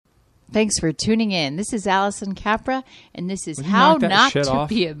Thanks for tuning in. This is Alison Capra, and this is How Not to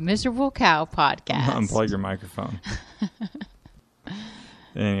Be a Miserable Cow podcast. Unplug your microphone.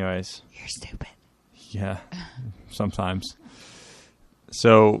 Anyways. You're stupid. Yeah, sometimes.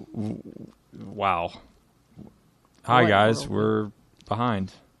 So, wow. Hi, guys. We're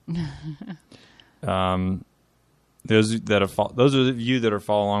behind. Those of you that are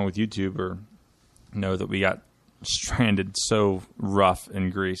following along with YouTube know that we got stranded so rough in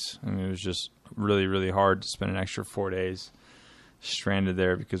Greece. I mean, it was just really, really hard to spend an extra 4 days stranded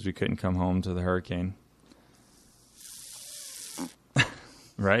there because we couldn't come home to the hurricane.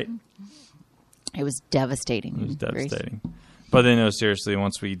 Right? It was devastating. It was devastating. But then, no, seriously,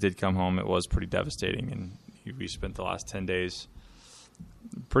 once we did come home, it was pretty devastating. And we spent the last 10 days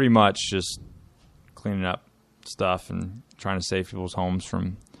pretty much just cleaning up stuff and trying to save people's homes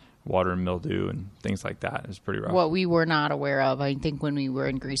from water and mildew and things like that. It was pretty rough. What we were not aware of, I think when we were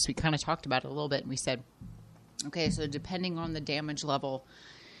in Greece, we kind of talked about it a little bit, and we said, okay, so depending on the damage level,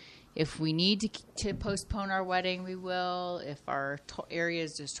 if we need to postpone our wedding, we will. If our area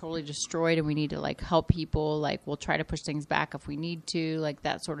is just totally destroyed and we need to, like, help people, like, we'll try to push things back if we need to, like,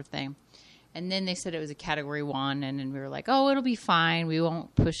 that sort of thing. And then they said it was a Category 1, and then we were like, oh, it'll be fine. We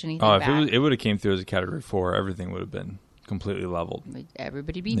won't push anything back. If it would have came through as a Category 4, everything would have been completely leveled.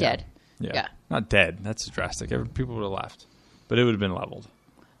 Everybody be dead. Yeah. Not dead. That's drastic. People would have left. But it would have been leveled.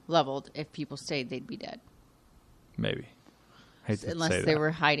 Leveled. If people stayed, they'd be dead. Maybe. Unless they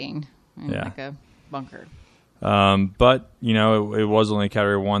were hiding in like a bunker. But, it was only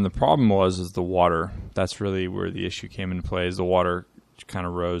Category 1. The problem was the water. That's really where the issue came into play, is the water kind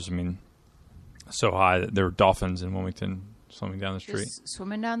of rose. I mean, so high that there were dolphins in Wilmington swimming down the street. Just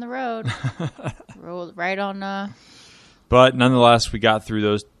swimming down the road. Rolled right on... But nonetheless, we got through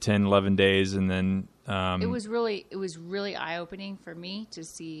those 10, 11 days, and then... It was really eye-opening for me to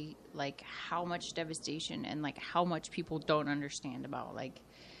see, like, how much devastation and, like, how much people don't understand about, like,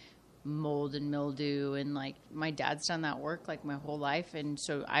 mold and mildew. And, like, my dad's done that work, like, my whole life. And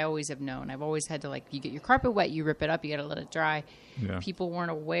so I always have known. I've always had to, like, you get your carpet wet, you rip it up, you got to let it dry. Yeah. People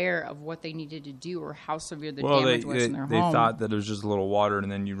weren't aware of what they needed to do or how severe the damage was in their home. They thought that it was just a little water,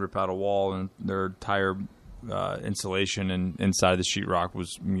 and then you rip out a wall, and their entire... insulation and inside the sheetrock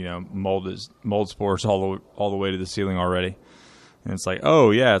was mold spores all the way to the ceiling already, and it's like,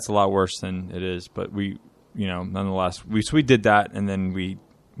 oh yeah, it's a lot worse than it is. But we nonetheless we did that, and then we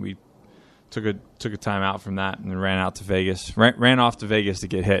took a time out from that and ran off to Vegas to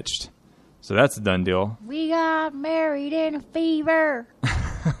get hitched. So that's a done deal. We got married in a fever.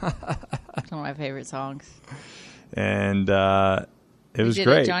 It's one of my favorite songs. And it was did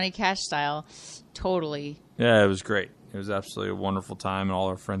great, it Johnny Cash style. Totally. Yeah, it was great. It was absolutely a wonderful time, and all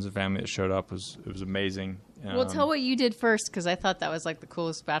our friends and family that showed up was amazing. Well, tell what you did first, because I thought that was like the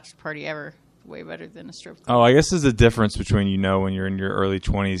coolest bachelor party ever. Way better than a strip club. Oh, I guess there's a difference between when you're in your early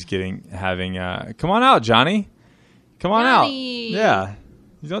 20s having come on out, Johnny. Come on Johnny. out.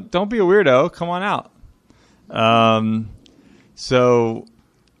 Yeah. Don't be a weirdo. Come on out. So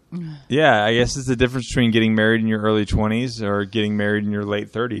yeah, I guess it's the difference between getting married in your early 20s or getting married in your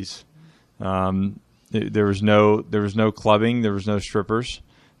late 30s. There was no clubbing. There was no strippers,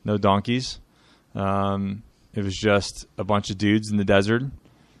 no donkeys. It was just a bunch of dudes in the desert.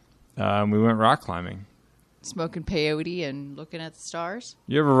 We went rock climbing, smoking peyote and looking at the stars.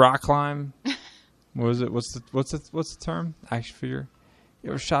 You ever rock climb? What was it? What's the term? Action figure. You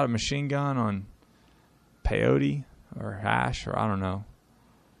ever shot a machine gun on peyote or hash or I don't know.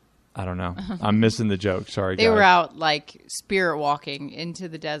 I'm missing the joke. Sorry, guys. They were out like spirit walking into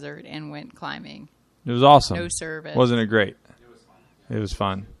the desert and went climbing. It was awesome. No service. Wasn't it great? It was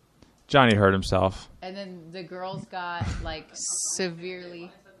fun. Johnny hurt himself. And then the girls got like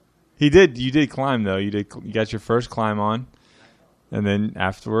severely. He did. You did climb though. You got your first climb on, and then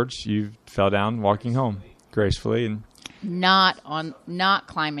afterwards you fell down walking home gracefully and. Not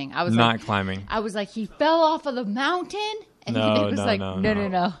climbing. I was not climbing. I was like, he fell off of the mountain. And no. I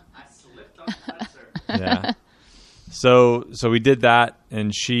slipped on the fence. Yeah. So we did that,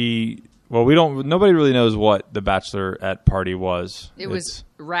 and nobody really knows what the bachelorette party was. It was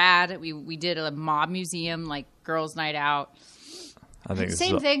rad. We did a mob museum, like girls' night out. I think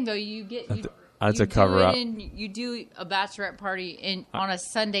same thing though. That's a cover up. You do a bachelorette party on a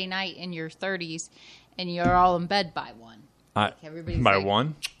Sunday night in your 30s, and you're all in bed by 1. Everybody's by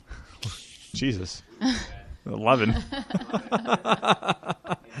 1? Jesus. 11.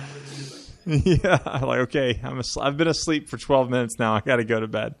 Yeah, like, okay, I've been asleep for 12 minutes now. I got to go to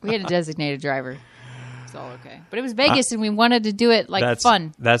bed. We had a designated driver. It's all okay. But it was Vegas, and we wanted to do it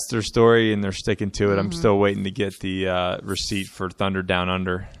fun. That's their story, and they're sticking to it. Mm-hmm. I'm still waiting to get the receipt for Thunder Down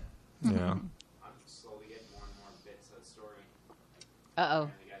Under. You know. I'm slowly getting more and more bits of the story. Uh-oh.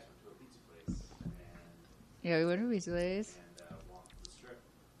 And the guys went to a pizza place and Yeah, we went to pizza place. walked the strip.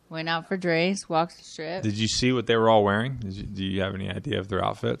 Went out for drinks, walked the strip. Did you see what they were all wearing? Do you have any idea of their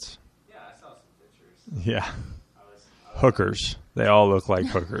outfits? Yeah, I saw some pictures. Yeah. I was Hookers. They all look like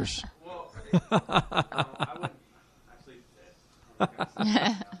hookers. well, I wouldn't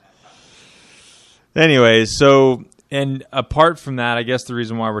actually. Anyways, so, and apart from that, I guess the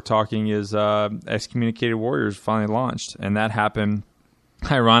reason why we're talking is Excommunicated Warriors finally launched. And that happened,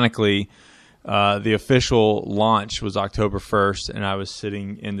 ironically, the official launch was October 1st, and I was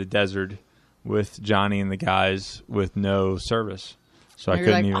sitting in the desert with Johnny and the guys with no service. So I You're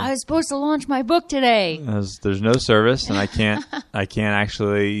couldn't like, even. I was supposed to launch my book today. There's no service, and I can't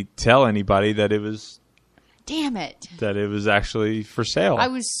actually tell anybody that it was Damn it. actually for sale. I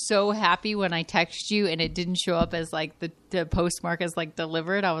was so happy when I texted you and it didn't show up as like the postmark as like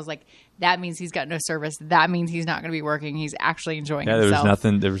delivered. I was like, that means he's got no service. That means he's not going to be working. He's actually enjoying There himself.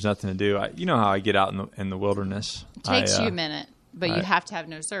 was nothing to do. You know how I get out in the wilderness. It takes you a minute, but you have to have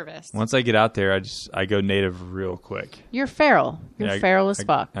no service. Once I get out there, I go native real quick. You're feral. You're feral as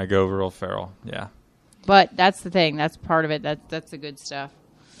fuck. I go real feral. Yeah. But that's the thing. That's part of it. That's the good stuff.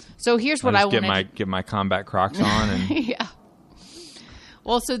 So here's what I just wanted. get my combat Crocs on and Yeah.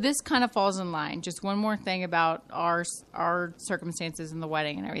 Well, so this kind of falls in line. Just one more thing about our circumstances in the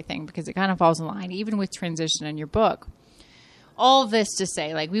wedding and everything, because it kind of falls in line, even with transition in your book. All this to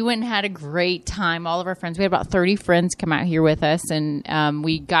say, like, we went and had a great time. All of our friends, we had about 30 friends come out here with us, and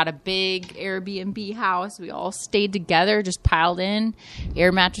we got a big Airbnb house. We all stayed together, just piled in,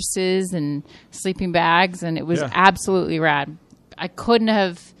 air mattresses and sleeping bags, and it was absolutely rad. I couldn't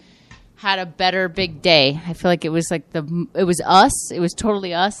have had a better big day. I feel like it was like it was us. It was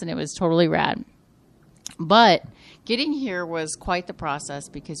totally us, and it was totally rad. But getting here was quite the process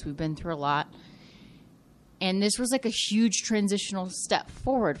because we've been through a lot. And this was like a huge transitional step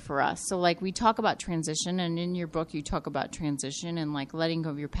forward for us. So like we talk about transition, and in your book you talk about transition and like letting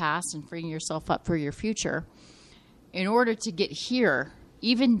go of your past and freeing yourself up for your future. In order to get here,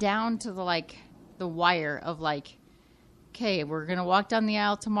 even down to the wire of like, okay, we're going to walk down the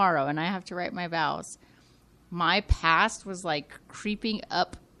aisle tomorrow and I have to write my vows. My past was like creeping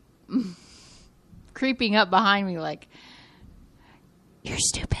up behind me like, you're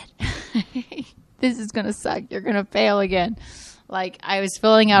stupid. This is going to suck. You're going to fail again. Like I was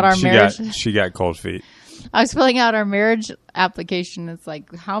filling out our marriage. She got cold feet. I was filling out our marriage application. It's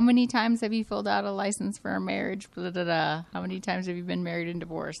like, how many times have you filled out a license for a marriage? Blah, blah, blah. How many times have you been married and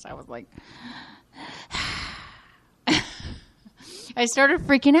divorced? I was like, I started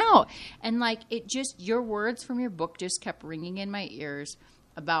freaking out. And like, your words from your book just kept ringing in my ears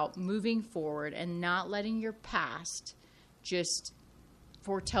about moving forward and not letting your past just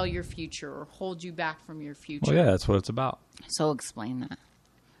foretell your future or hold you back from your future. Well, yeah, that's what it's about. So explain that.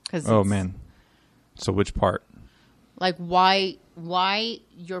 Oh, man. So which part? Like why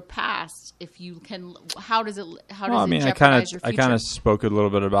your past, if you can, how does it jeopardize your future? I kind of spoke a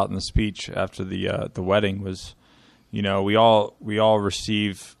little bit about in the speech after the wedding was, you know, we all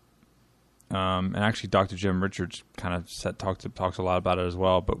receive, and actually Dr. Jim Richards kind of talks a lot about it as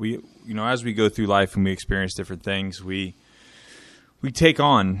well. But we, you know, as we go through life and we experience different things, we take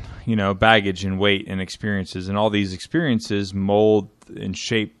on, you know, baggage and weight and experiences, and all these experiences mold and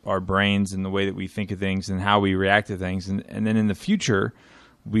shape our brains and the way that we think of things and how we react to things. And then in the future,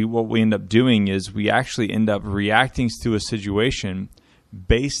 what we end up doing is we actually end up reacting to a situation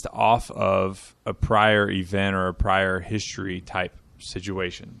based off of a prior event or a prior history type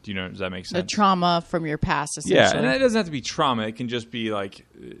situation. Do you know? Does that make sense? The trauma from your past, essentially. Yeah, and it doesn't have to be trauma. It can just be like,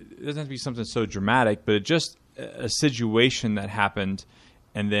 it doesn't have to be something so dramatic, but it just a situation that happened,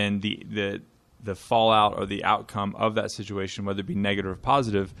 and then the fallout or the outcome of that situation, whether it be negative or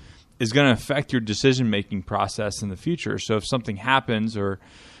positive, is going to affect your decision-making process in the future. So if something happens, or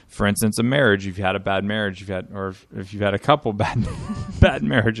for instance, a marriage, if you had a bad marriage, or if you've had a couple bad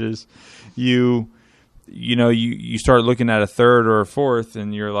marriages, you start looking at a third or a fourth,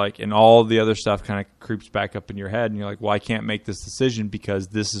 and you're like, and all the other stuff kind of creeps back up in your head, and you're like, well, I can't make this decision because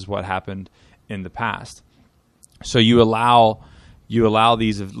this is what happened in the past. So you allow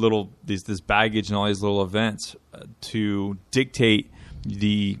this baggage and all these little events to dictate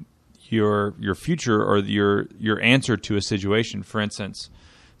your future or your answer to a situation. For instance,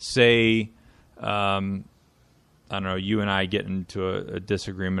 say I don't know, you and I get into a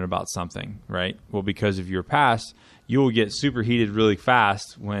disagreement about something, right? Well, because of your past, you will get superheated really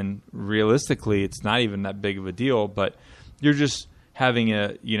fast when realistically it's not even that big of a deal, but you're just having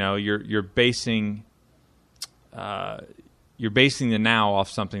you're basing you're basing the now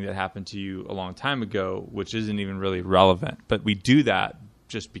off something that happened to you a long time ago, which isn't even really relevant. But we do that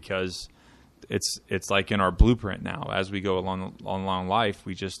just because it's like in our blueprint now. As we go along life,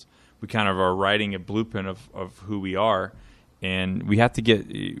 we kind of are writing a blueprint of who we are. And we have to get,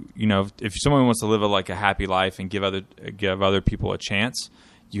 if someone wants to live a happy life and give other people a chance,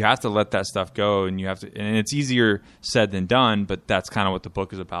 you have to let that stuff go, and and it's easier said than done, but that's kind of what the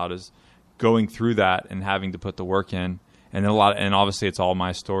book is about, is going through that and having to put the work in. And then and obviously it's all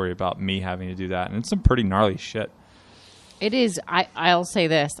my story about me having to do that. And it's some pretty gnarly shit. It is. I'll say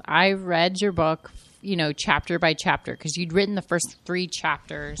this. I read your book, chapter by chapter, because you'd written the first 3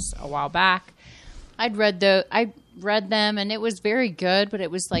 chapters a while back. I read them, and it was very good, but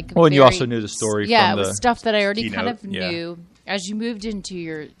it was like... Well, and you also knew the story from it was stuff that I already keynote. kind of knew. As you moved into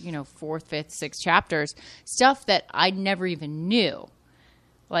your, 4th, 5th, 6th chapters, stuff that I never even knew,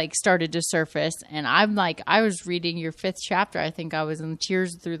 started to surface. And I'm I was reading your 5th chapter. I think I was in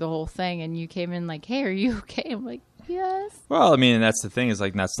tears through the whole thing, and you came in hey, are you okay? I'm like, yes. Well, I mean, that's the thing, is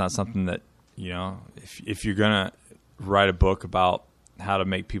that's not something that, if you're going to write a book about how to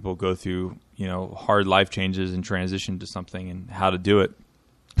make people go through, hard life changes and transition to something and how to do it,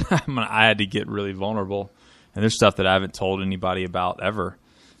 I had to get really vulnerable. And there's stuff that I haven't told anybody about ever.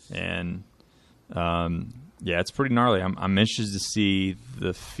 And, it's pretty gnarly. I'm interested to see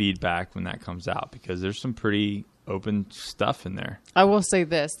the feedback when that comes out, because there's some pretty open stuff in there. I will say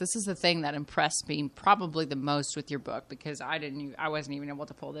this. This is the thing that impressed me probably the most with your book, because I wasn't even able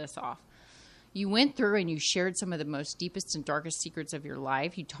to pull this off. You went through and you shared some of the most deepest and darkest secrets of your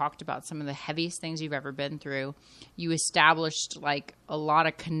life. You talked about some of the heaviest things you've ever been through. You established a lot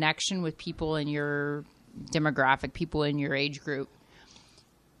of connection with people in your demographic, people in your age group.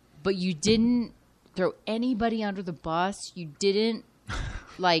 But you didn't throw anybody under the bus. You didn't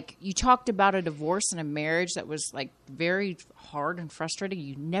you talked about a divorce and a marriage that was very hard and frustrating.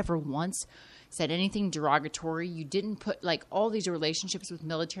 You never once said anything derogatory. You didn't put all these relationships with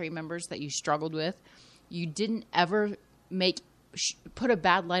military members that you struggled with. You didn't ever put a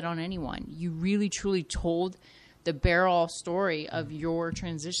bad light on anyone. You really truly told the barrel story of your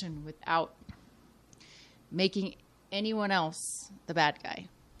transition without making anyone else the bad guy.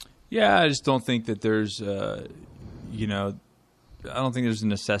 Yeah, I just don't think that there's I don't think there's a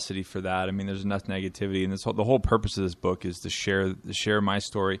necessity for that. I mean, there's enough negativity, and the whole purpose of this book is to share my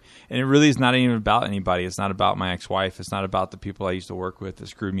story. And it really is not even about anybody. It's not about my ex-wife. It's not about the people I used to work with that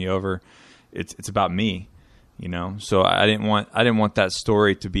screwed me over. It's about me, So I didn't want that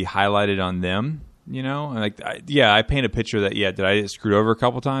story to be highlighted on them, I paint a picture that did I get screwed over a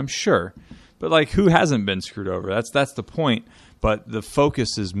couple times? Sure, but who hasn't been screwed over? That's the point. But the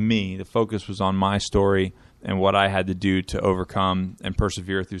focus is me. The focus was on my story and what I had to do to overcome and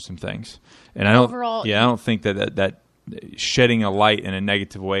persevere through some things. And I don't think that shedding a light in a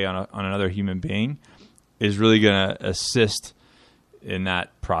negative way on another human being is really going to assist in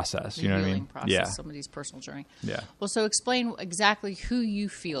that process. You know what I mean? Process, somebody's personal journey. Yeah. Well, so explain exactly who you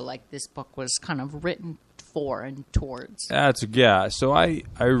feel like this book was kind of written for and towards. So I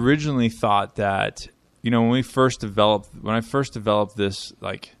originally thought that, when I first developed this,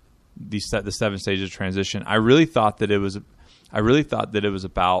 the 7 stages of transition, I really thought that it was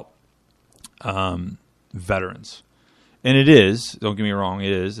about veterans, and it is. Don't get me wrong,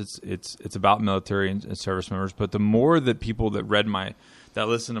 it is. It's about military and service members. But the more that people that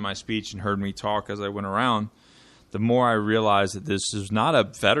listened to my speech and heard me talk as I went around, the more I realized that this is not a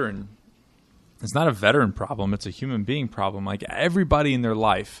veteran. It's not a veteran problem. It's a human being problem. Everybody in their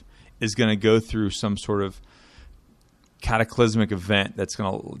life is going to go through some sort of cataclysmic event that's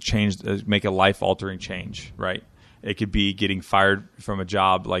going to make a life-altering change, right? It could be getting fired from a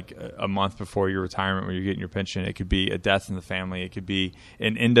job a month before your retirement when you're getting your pension. It could be a death in the family. It could be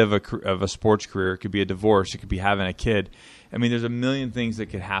an end of a sports career. It could be a divorce. It could be having a kid. I mean, there's a million things that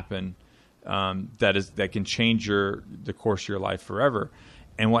could happen that can change the course of your life forever.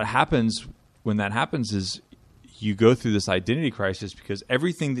 And what happens when that happens is you go through this identity crisis, because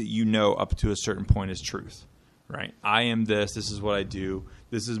everything that you know up to a certain point is truth, right? I am this. This is what I do.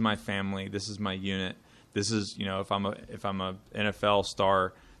 This is my family. This is my unit. This is, if I'm a NFL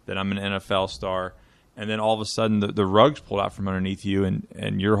star, then I'm an NFL star. And then all of a sudden the rug's pulled out from underneath you,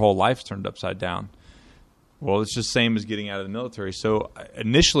 and your whole life's turned upside down. Well, it's just the same as getting out of the military. So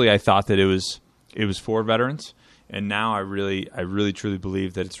initially I thought that it was for veterans. And now I really truly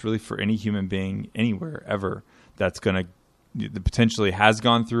believe that it's really for any human being anywhere ever that's going to potentially has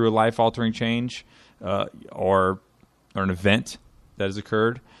gone through a life-altering change or an event that has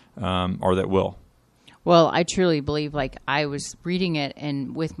occurred or that will. Well, I truly believe, like, I was reading it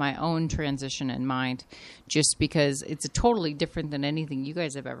and with my own transition in mind, just because it's a totally different than anything you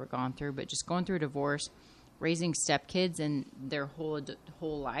guys have ever gone through, but just going through a divorce, raising stepkids and their whole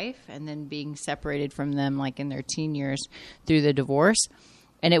life, and then being separated from them, like, in their teen years through the divorce.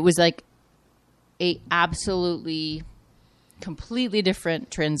 And it was like a absolutely completely different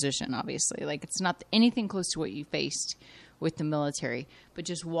transition, obviously. Like, it's not anything close to what you faced with the military, but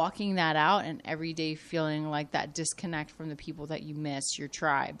just walking that out and every day feeling like that disconnect from the people that you miss, your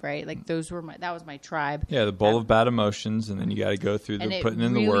tribe, right? Like, that was my tribe. Yeah, the bowl of bad emotions, and then you got to go through the putting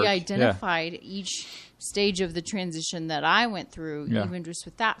in the work. And it really identified each stage of the transition that I went through, even just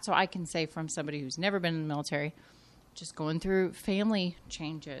with that. So I can say, from somebody who's never been in the military, just going through family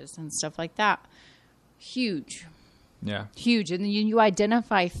changes and stuff like that, huge. Yeah. Huge. And then you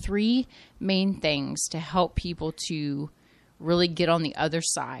identify 3 main things to help people to really get on the other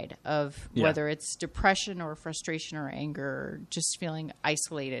side of whether it's depression or frustration or anger or just feeling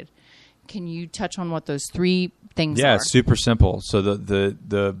isolated. Can you touch on what those 3 things are? Yeah, it's super simple. So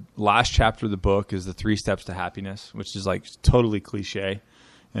the last chapter of the book is the 3 steps to happiness, which is like totally cliche.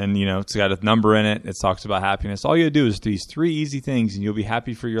 And, you know, it's got a number in it. It talks about happiness. All you got to do is these 3 easy things and you'll be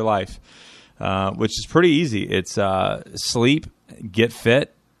happy for your life, which is pretty easy. It's sleep, get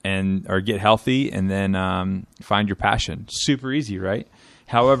fit, or get healthy, and then find your passion. Super easy, right?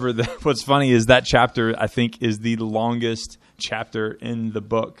 However, what's funny is that chapter, I think, is the longest chapter in the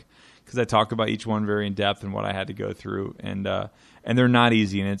book, because I talk about each one very in depth and what I had to go through, and they're not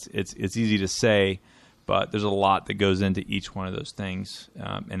easy, and it's easy to say, but there's a lot that goes into each one of those things,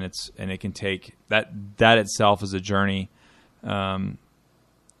 and it can take that itself is a journey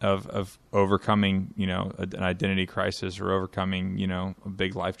of overcoming, you know, an identity crisis, or overcoming, you know, a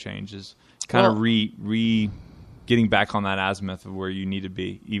big life change, is kind of getting back on that azimuth of where you need to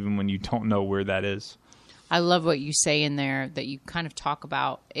be, even when you don't know where that is. I love what you say in there, that you kind of talk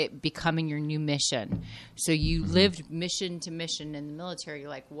about it becoming your new mission. So you lived mission to mission in the military. You're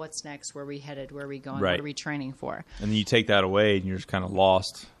like, what's next? Where are we headed? Where are we going? Right. What are we training for? And then you take that away and you're just kind of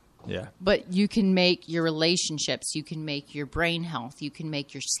lost. Yeah. But you can make your relationships, you can make your brain health, you can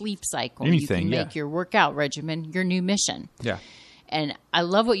make your sleep cycle, anything, you can make your workout regimen your new mission. Yeah. And I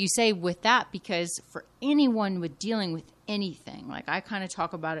love what you say with that, because for anyone with dealing with anything, like, I kind of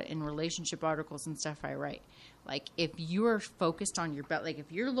talk about it in relationship articles and stuff I write. Like, if you're focused on your like, if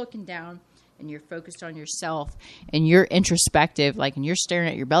you're looking down and you're focused on yourself and you're introspective, like, and you're staring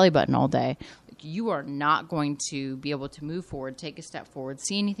at your belly button all day, like, you are not going to be able to move forward, take a step forward,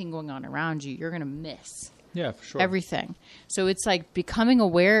 see anything going on around you. You're going to miss for sure everything. So it's like becoming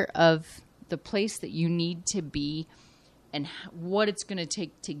aware of the place that you need to be and what it's going to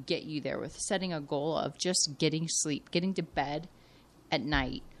take to get you there, with setting a goal of just getting sleep, getting to bed at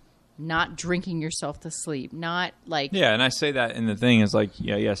night, not drinking yourself to sleep, not like... Yeah, and I say that, and the thing is, like,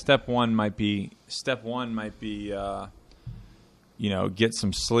 step one might be, you know, get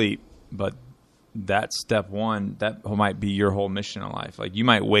some sleep, but that step one, that might be your whole mission in life. Like, you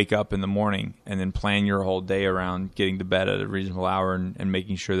might wake up in the morning and then plan your whole day around getting to bed at a reasonable hour and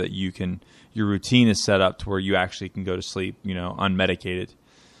making sure that your routine is set up to where you actually can go to sleep, you know, unmedicated.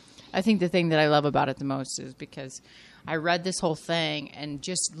 I think the thing that I love about it the most is because I read this whole thing, and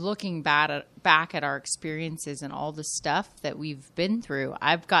just looking back at our experiences and all the stuff that we've been through,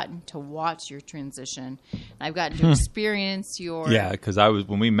 I've gotten to watch your transition. I've gotten to experience your... Yeah, because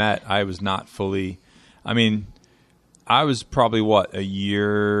when we met, I was not fully... I mean, I was probably, a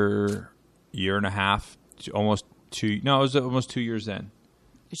year and a half, almost 2... No, I was almost 2 years in.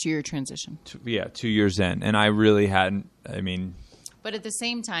 It's your transition. 2 years in. And I really hadn't, I mean... But at the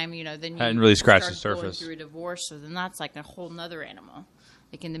same time, you know, then you hadn't really scratched the start surface. Going through a divorce, so then that's like a whole nother animal.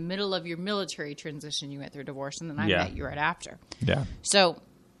 Like, in the middle of your military transition, you went through a divorce, and then I met you right after. Yeah. So,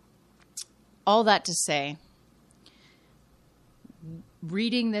 all that to say,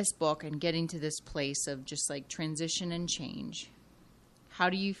 reading this book and getting to this place of just like transition and change, how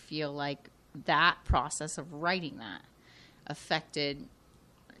do you feel like that process of writing that affected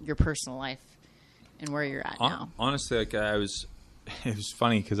your personal life and where you're at now? Honestly, like, it was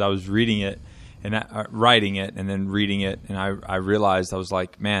funny because I was reading it and writing it and then reading it, and I realized, I was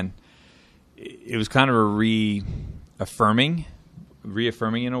like, man, it was kind of a reaffirming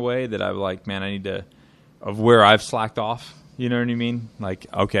in a way that I was like, man, I need to, of where I've slacked off. You know what I mean? Like,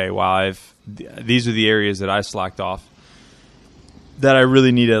 okay, well, these are the areas that I slacked off that I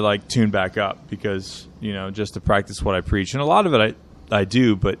really need to, like, tune back up, because, you know, just to practice what I preach. And a lot of it I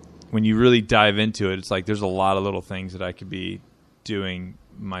do, but when you really dive into it, it's like there's a lot of little things that I could be doing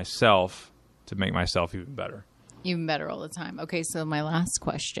myself to make myself even better. Even better all the time. Okay, so my last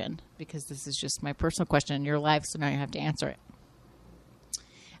question, because this is just my personal question in your life, so now you have to answer it.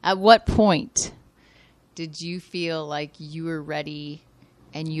 At what point did you feel like you were ready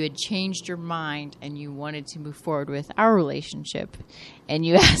and you had changed your mind and you wanted to move forward with our relationship and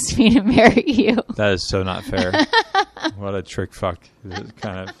you asked me to marry you? That is so not fair. What a trick fuck. What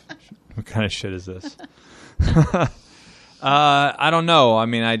kind of shit is this? I don't know. I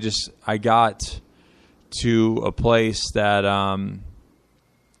mean, I got to a place that,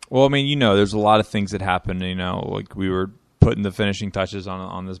 well, I mean, there's a lot of things that happened, like we were putting the finishing touches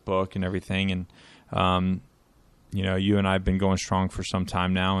on this book and everything. And, you and I have been going strong for some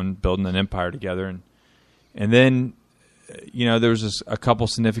time now and building an empire together. And then, there was a couple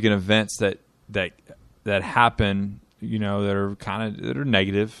significant events that happen, that are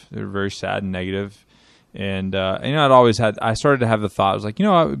negative. They're very sad and negative. And, I started to have the thought, I was like, it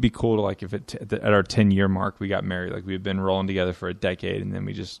would be cool to, like, if at our 10-year mark, we got married, like we had been rolling together for a decade and then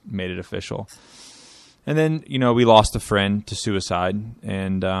we just made it official. And then, we lost a friend to suicide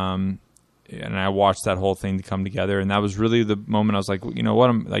and I watched that whole thing to come together. And that was really the moment I was like, you know what?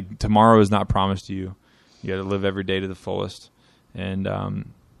 I'm like, tomorrow is not promised to you. You got to live every day to the fullest. And,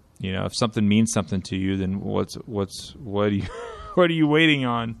 if something means something to you, then what are you waiting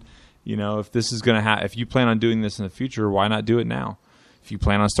on? If this is going to if you plan on doing this in the future, why not do it now? If you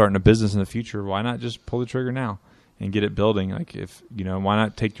plan on starting a business in the future, why not just pull the trigger now and get it building? Like why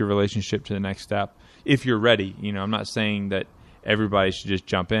not take your relationship to the next step if you're ready? I'm not saying that everybody should just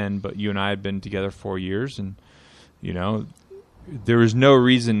jump in, but you and I had been together 4 years and, there was no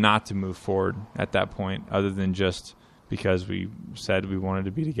reason not to move forward at that point other than just because we said we wanted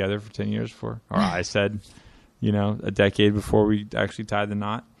to be together for 10 years or I said, a decade before we actually tied the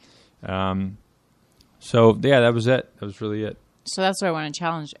knot. So yeah, that was it. That was really it. So that's what I want to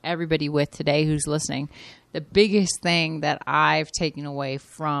challenge everybody with today who's listening. The biggest thing that I've taken away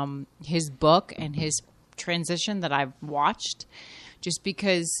from his book and his transition that I've watched, just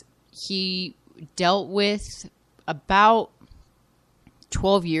because he dealt with about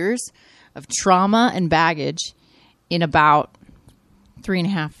 12 years of trauma and baggage in about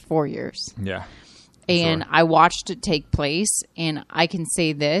 3.5, 4 years. Yeah. And sure. I watched it take place, and I can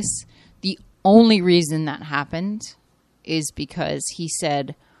say this. The only reason that happened is because he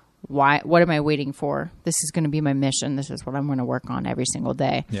said, what am I waiting for? This is going to be my mission. This is what I'm going to work on every single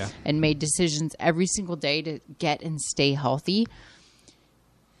day. Yeah. And made decisions every single day to get and stay healthy.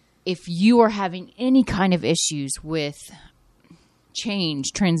 If you are having any kind of issues with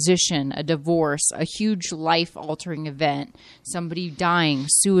change, transition, a divorce, a huge life-altering event, somebody dying,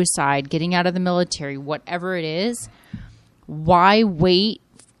 suicide, getting out of the military, whatever it is, why wait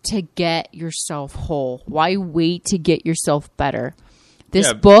to get yourself whole? Why wait to get yourself better?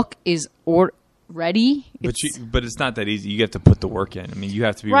 This book is ready. But it's not that easy. You have to put the work in. I mean, you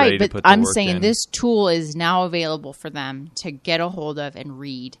have to be ready to put the work in. I'm saying this tool is now available for them to get a hold of and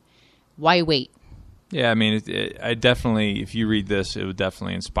read. Why wait? Yeah, I mean, I definitely, if you read this, it would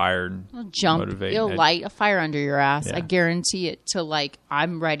definitely inspire and motivate. It'll light a fire under your ass. Yeah. I guarantee it.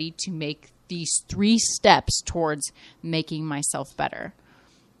 I'm ready to make these 3 steps towards making myself better.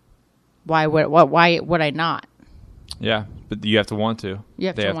 Why would I not? Yeah, but you have to want to. You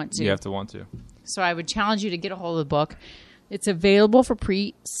have to want to. So I would challenge you to get a hold of the book. It's available for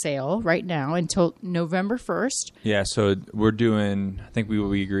pre-sale right now until November 1st. Yeah, so we're doing, I think what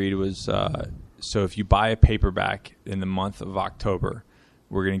we agreed was, so if you buy a paperback in the month of October,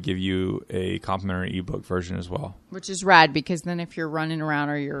 we're going to give you a complimentary ebook version as well. Which is rad, because then if you're running around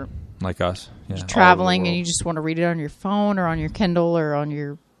or you're like us, traveling and you just want to read it on your phone or on your Kindle or on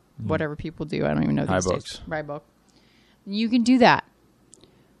your whatever people do, I don't even know these days. iBooks. You can do that.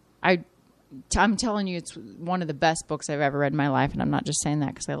 I'm telling you, it's one of the best books I've ever read in my life, and I'm not just saying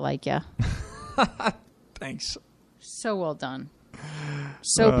that because I like you. Thanks. So well done.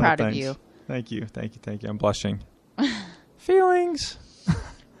 So proud of you. Thank you. I'm blushing. Feelings.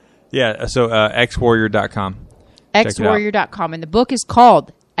 Yeah, so xwarrior.com. Xwarrior.com. And the book is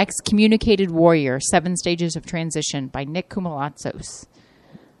called Excommunicated Warrior, 7 Stages of Transition by Nick Koumalatzos.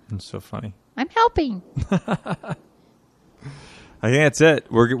 That's so funny. I'm helping. I think that's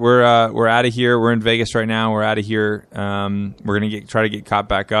it. We're out of here. We're in Vegas right now. We're out of here. We're gonna try to get caught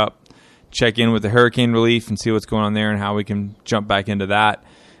back up. Check in with the hurricane relief and see what's going on there and how we can jump back into that.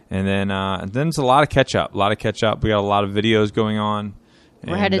 And then it's a lot of catch up. We got a lot of videos going on.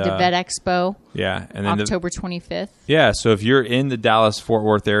 We're headed to Vet Expo. Yeah, and then October 25th. Yeah, so if you're in the Dallas-Fort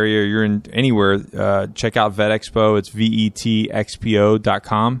Worth area, or you're in anywhere, check out Vet Expo. It's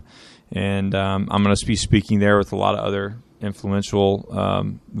vetxpo.com, and I'm going to be speaking there with a lot of other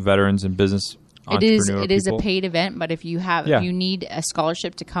influential veterans and business entrepreneur It is a people. paid event, but if you have Yeah. if you need a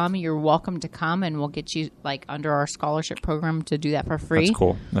scholarship to come, you're welcome to come, and we'll get you like under our scholarship program to do that for free. That's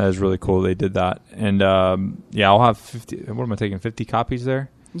cool. That is really cool. They did that, and I'll have 50. What am I taking? 50 copies there.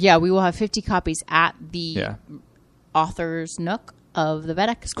 Yeah, we will have 50 copies at the Yeah. Author's Nook of the Vet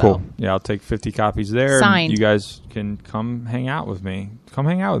Expo. Cool. Yeah, I'll take 50 copies there. and Signed. You guys can come hang out with me. Come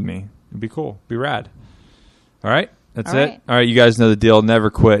hang out with me. It'd be cool. Be rad. All right. That's All it. right. All right. You guys know the deal. Never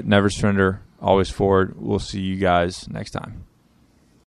quit. Never surrender. Always forward. We'll see you guys next time.